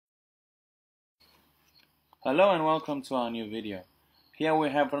Hello and welcome to our new video. Here we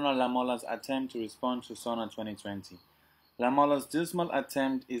have Ronald Lamola's attempt to respond to SONA 2020. Lamola's dismal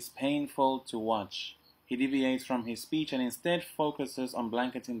attempt is painful to watch. He deviates from his speech and instead focuses on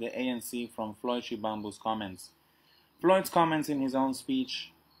blanketing the ANC from Floyd Shivambu's comments. Floyd's comments in his own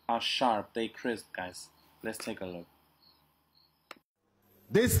speech are sharp, they crisp, guys. Let's take a look.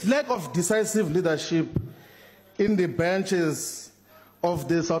 This lack of decisive leadership in the benches of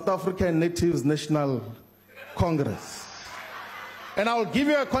the South African Natives National Congress. And I'll give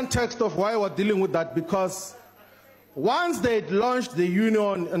you a context of why we're dealing with that, because once they launched the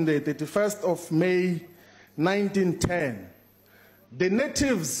union on the 31st of May 1910, the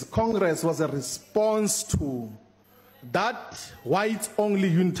Natives Congress was a response to that white-only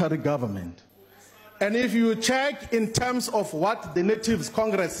unitary government. And if you check in terms of what the Natives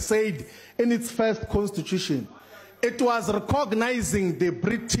Congress said in its first constitution, it was recognizing the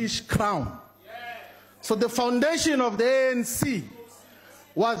British Crown. So the foundation of the ANC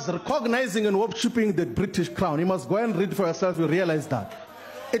was recognizing and worshipping the British Crown. You must go and read for yourself, you realize that.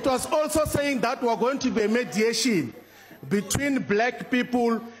 It was also saying that we're going to be a mediation between black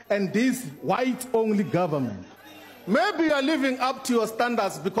people and this white-only government. Maybe you are living up to your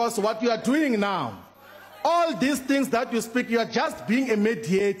standards, because what you are doing now, all these things that you speak, you are just being a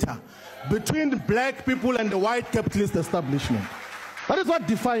mediator between the black people and the white capitalist establishment. That is what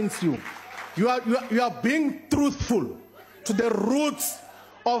defines you. You are being truthful to the roots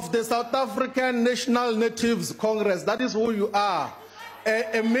of the South African National Natives Congress. That is who you are,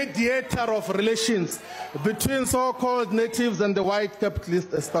 a mediator of relations between so-called natives and the white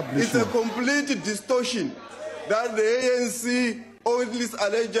capitalist establishment. It's a complete distortion that the ANC only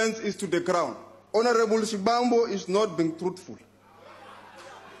allegiance is to the crown. Honorable Shivambu is not being truthful.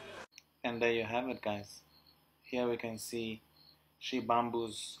 And there you have it, guys. Here we can see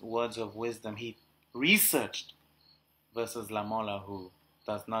Shivambu's words of wisdom. He researched versus Lamola, who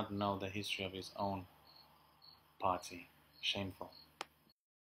does not know the history of his own party. Shameful.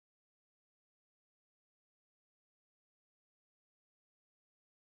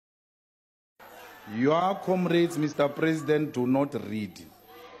 Your comrades, Mr. President, do not read.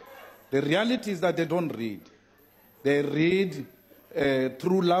 The reality is that they don't read. They read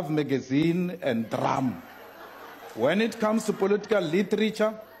True Love magazine and Drum. When it comes to political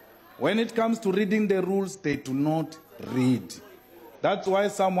literature, when it comes to reading the rules, they do not read. That's why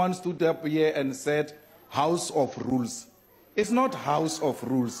someone stood up here and said, House of Rules. It's not House of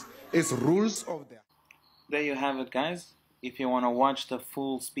Rules. It's rules of the... There you have it, guys. If you want to watch the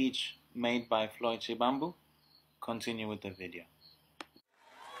full speech made by Floyd Shivambu, continue with the video.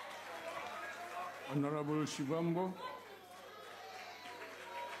 Honorable Shivambu.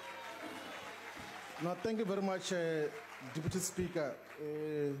 No, thank you very much, Deputy Speaker.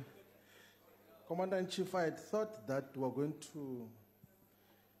 Commander-in-Chief, I thought that we were going to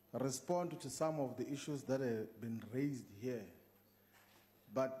respond to some of the issues that have been raised here.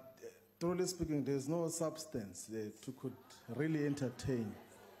 But truly speaking, there's no substance to could really entertain.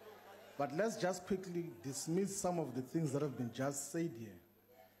 But let's just quickly dismiss some of the things that have been just said here.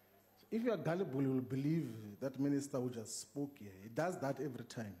 If you are gullible, you will believe that minister who just spoke here. He does that every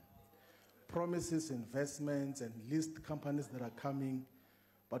time. Promises investments and list companies that are coming.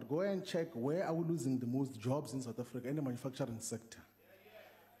 But go and check, where are we losing the most jobs in South Africa, in the manufacturing sector,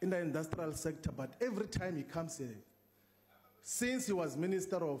 in the industrial sector. But every time he comes here, since he was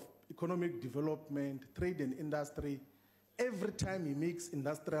Minister of Economic Development, Trade and Industry, every time he makes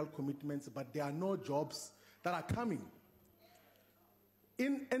industrial commitments, but there are no jobs that are coming.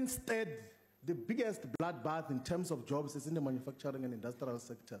 Instead, the biggest bloodbath in terms of jobs is in the manufacturing and industrial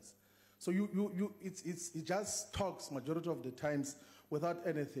sectors. So it just talks majority of the times without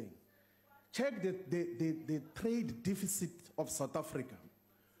anything. Check the trade deficit of South Africa.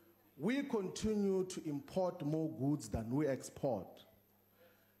 We continue to import more goods than we export.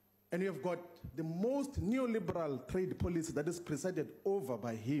 And we've got the most neoliberal trade policy that is presided over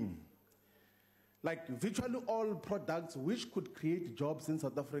by him. Like virtually all products which could create jobs in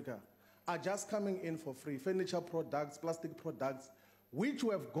South Africa are just coming in for free. Furniture products, plastic products, which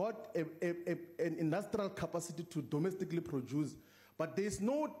we have got an industrial capacity to domestically produce. But there is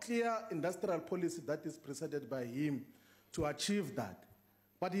no clear industrial policy that is presided by him to achieve that.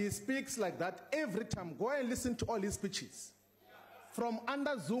 But he speaks like that every time. Go and listen to all his speeches. From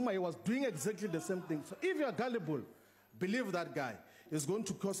under Zuma, he was doing exactly the same thing. So if you're gullible, believe that guy. It's going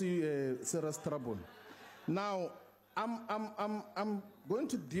to cause you serious trouble. Now, I'm going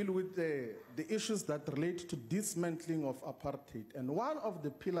to deal with the issues that relate to dismantling of apartheid. And one of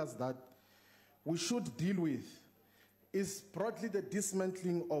the pillars that we should deal with is broadly the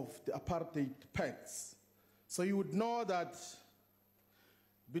dismantling of the apartheid pacts. So you would know that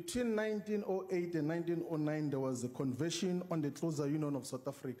between 1908 and 1909, there was a convention on the Closer Union of South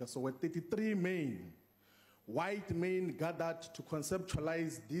Africa. So where 33 men, white men, gathered to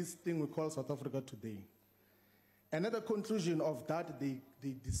conceptualize this thing we call South Africa today. And at the conclusion of that, they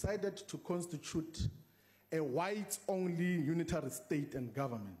decided to constitute a white-only unitary state and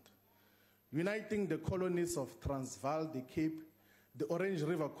government, uniting the colonies of Transvaal, the Cape, the Orange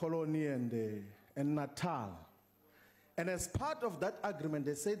River Colony, and Natal. And as part of that agreement,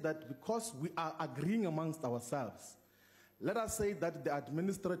 they said that because we are agreeing amongst ourselves, let us say that the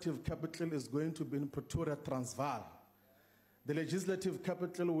administrative capital is going to be in Pretoria, Transvaal. The legislative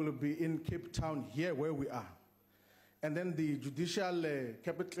capital will be in Cape Town, here where we are. And then the judicial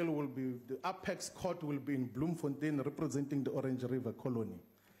capital will be, the apex court will be in Bloemfontein, representing the Orange River Colony.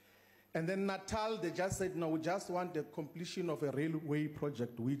 And then Natal, they just said, no, we just want the completion of a railway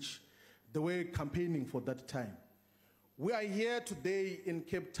project, which they were campaigning for that time. We are here today in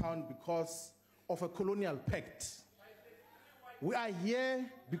Cape Town because of a colonial pact. We are here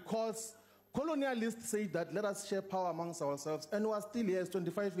because colonialists say that let us share power amongst ourselves, and we are still here,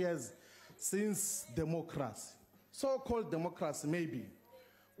 25 years since democracy. So-called democracy, maybe.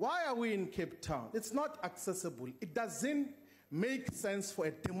 Why are we in Cape Town? It's not accessible. It doesn't make sense for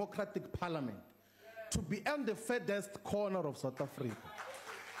a democratic parliament to be on the furthest corner of South Africa.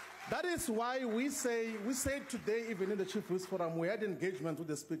 That is why we say today, even in the Chief Whips Forum, we had engagement with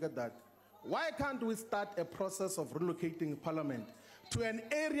the Speaker that why can't we start a process of relocating Parliament to an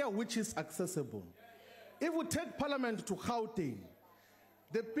area which is accessible? If we take Parliament to Gauteng,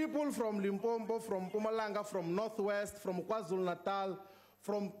 the people from Limpopo, from Mpumalanga, from Northwest, from KwaZulu-Natal,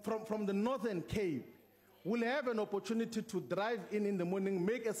 from the Northern Cape, will have an opportunity to drive in the morning,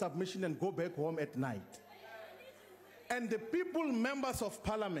 make a submission, and go back home at night. And the people, members of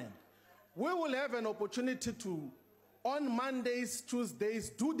Parliament, we will have an opportunity to, on Mondays, Tuesdays,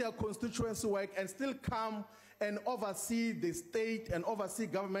 do their constituency work and still come and oversee the state and oversee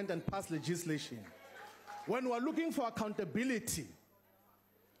government and pass legislation. When we're looking for accountability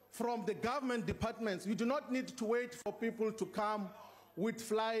from the government departments, you do not need to wait for people to come with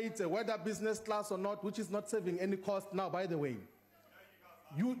flights, whether business class or not, which is not saving any cost now, by the way.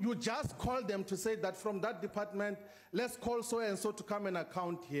 You just call them to say that from that department, let's call so and so to come and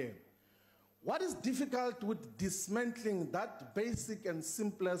account here. What is difficult with dismantling that basic and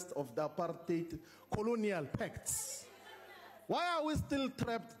simplest of the apartheid colonial pacts? Why are we still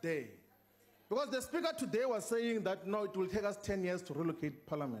trapped there? Because the Speaker today was saying that, no, it will take us 10 years to relocate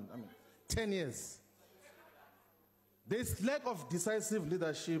Parliament. I mean, 10 years. There's lack of decisive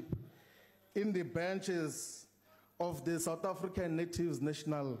leadership in the benches of the South African Natives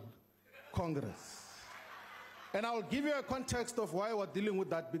National Congress. And I'll give you a context of why we're dealing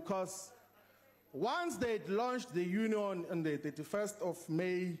with that, because once they had launched the union on the 31st of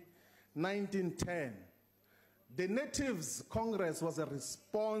May, 1910, the Natives Congress was a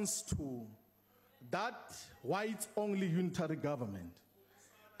response to that white-only unitary government.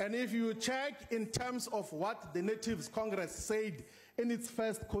 And if you check in terms of what the Natives Congress said in its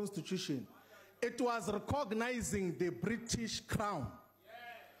first constitution, it was recognizing the British Crown.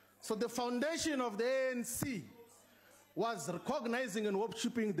 So the foundation of the ANC was recognizing and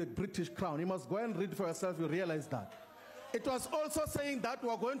worshipping the British Crown. You must go and read for yourself, you realize that. It was also saying that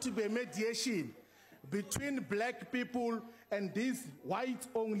we're going to be a mediation between black people and this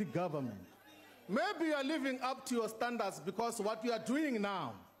white-only government. Maybe you are living up to your standards, because what you are doing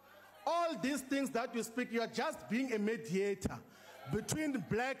now, all these things that you speak, you are just being a mediator between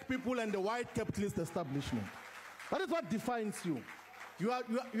black people and the white capitalist establishment. That is what defines you. You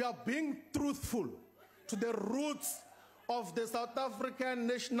are being truthful to the roots of the South African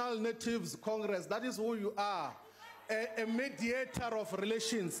National Natives Congress. That is who you are, a mediator of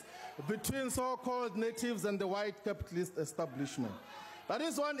relations between so-called natives and the white capitalist establishment. That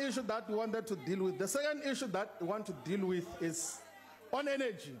is one issue that we wanted to deal with. The second issue that we want to deal with is on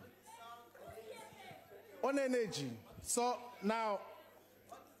energy. On energy. So now,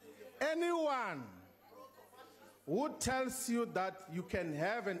 anyone who tells you that you can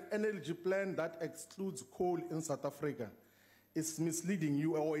have an energy plan that excludes coal in South Africa is misleading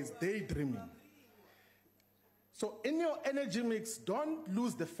you or is daydreaming. So in your energy mix, don't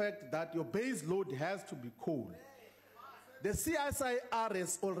lose the fact that your base load has to be coal. The CSIR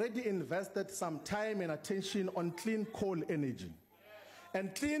has already invested some time and attention on clean coal energy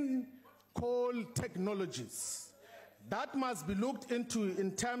and clean coal technologies. That must be looked into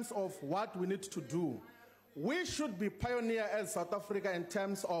in terms of what we need to do. We should be pioneer as South Africa in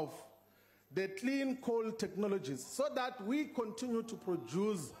terms of the clean coal technologies so that we continue to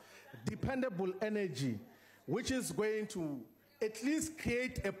produce dependable energy which is going to at least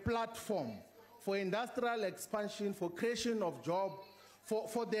create a platform for industrial expansion, for creation of jobs,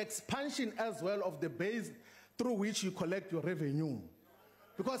 for the expansion as well of the base through which you collect your revenue.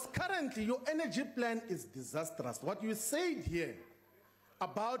 Because currently your energy plan is disastrous. What you said here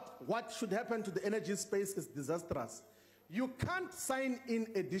about what should happen to the energy space is disastrous. You can't sign in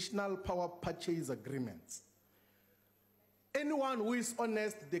additional power purchase agreements. Anyone who is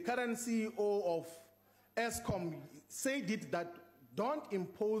honest, the current CEO of ESCOM said it that don't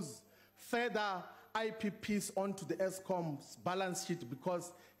impose further IPPs onto the ESCOM's balance sheet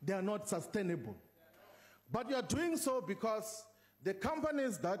because they are not sustainable. But you are doing so because the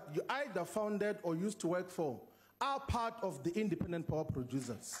companies that you either founded or used to work for are part of the independent power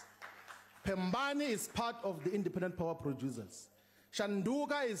producers. Pembani is part of the independent power producers.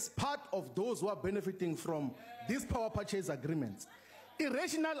 Shanduga is part of those who are benefiting from these power purchase agreements.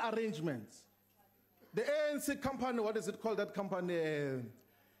 Irrational arrangements. The ANC company, what is it called, that company?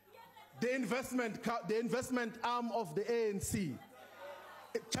 The investment arm of the ANC.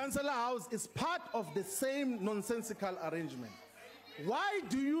 Chancellor House is part of the same nonsensical arrangement. Why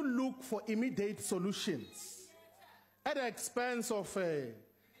do you look for immediate solutions at the expense of a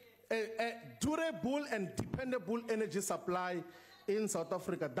durable and dependable energy supply in South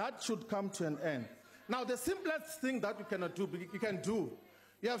Africa? That should come to an end. Now, the simplest thing that you can do,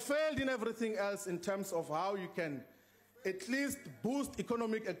 you have failed in everything else in terms of how you can at least boost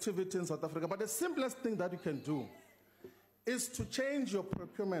economic activity in South Africa. But the simplest thing that you can do is to change your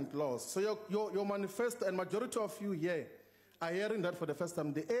procurement laws. So your manifesto, and majority of you here are hearing that for the first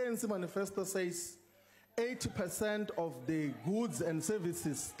time. The ANC manifesto says 80% of the goods and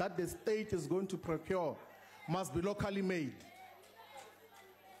services that the state is going to procure must be locally made.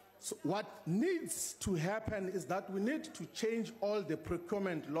 So what needs to happen is that we need to change all the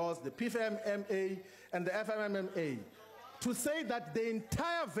procurement laws, the PFMMA and the FMMA, to say that the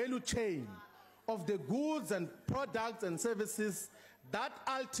entire value chain of the goods and products and services that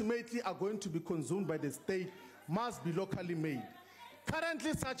ultimately are going to be consumed by the state must be locally made.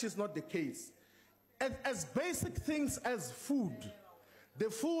 Currently, such is not the case. As basic things as food, the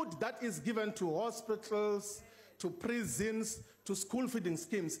food that is given to hospitals, to prisons, to school feeding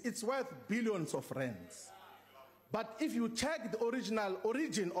schemes, it's worth billions of rands. But if you check the original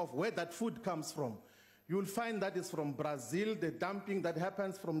origin of where that food comes from, you'll find that it's from Brazil, the dumping that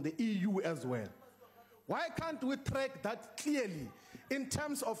happens from the EU as well. Why can't we track that clearly in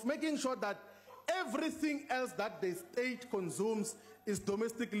terms of making sure that everything else that the state consumes is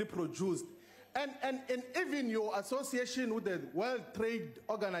domestically produced? And even your association with the World Trade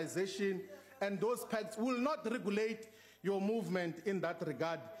Organization and those pacts will not regulate your movement in that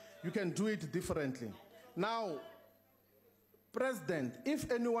regard. You can do it differently. Now, President,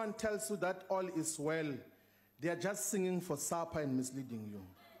 if anyone tells you that all is well, they are just singing for supper and misleading you.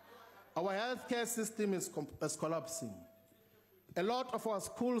 Our healthcare system is collapsing. A lot of our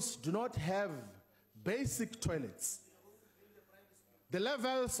schools do not have basic toilets. The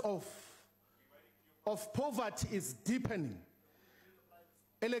levels of poverty is deepening.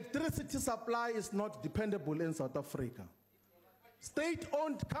 Electricity supply is not dependable in South Africa.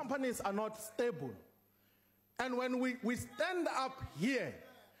 State-owned companies are not stable. And when we stand up here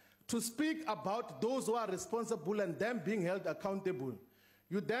to speak about those who are responsible and them being held accountable,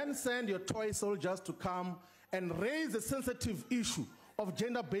 you then send your toy soldiers to come and raise the sensitive issue of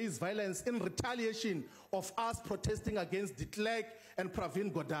gender-based violence in retaliation of us protesting against de Klerk and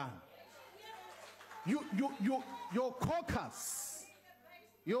Pravin Gordhan. Your caucus,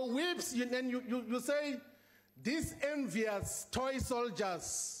 your whips, you say these envious toy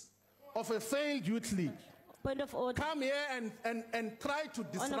soldiers of a failed youth league Point of order. Come here and try to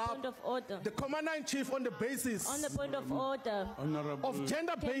disrupt the commander-in-chief on the basis on the point of order of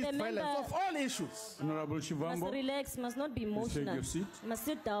gender-based violence, of all issues. Honorable Shivambu. Must relax, must not be emotional. Take your seat. Must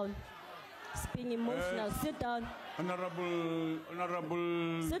sit down. It's being emotional. Sit down. Honorable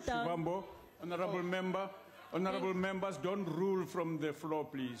Sit down. Shivambu, honorable member, honorable members, don't rule from the floor,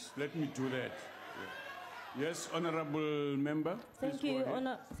 please. Let me do that. Yes, honorable member. Thank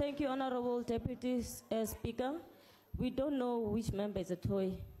you, honorable deputy speaker. We don't know which member is a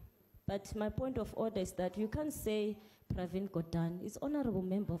toy, but my point of order is that you can't say Pravin Gordhan is honorable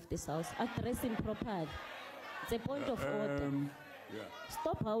member of this house. Address him properly. It's a point of order.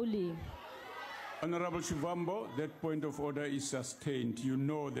 Stop howling. Honorable Shivambu, that point of order is sustained. You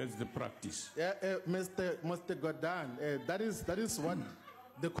know that's the practice. Mr. Gordhan, that is what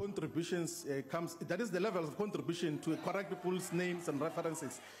the contributions comes. That is the level of contribution to correct people's names and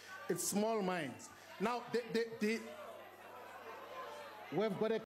references. It's small minds. Now, we've got a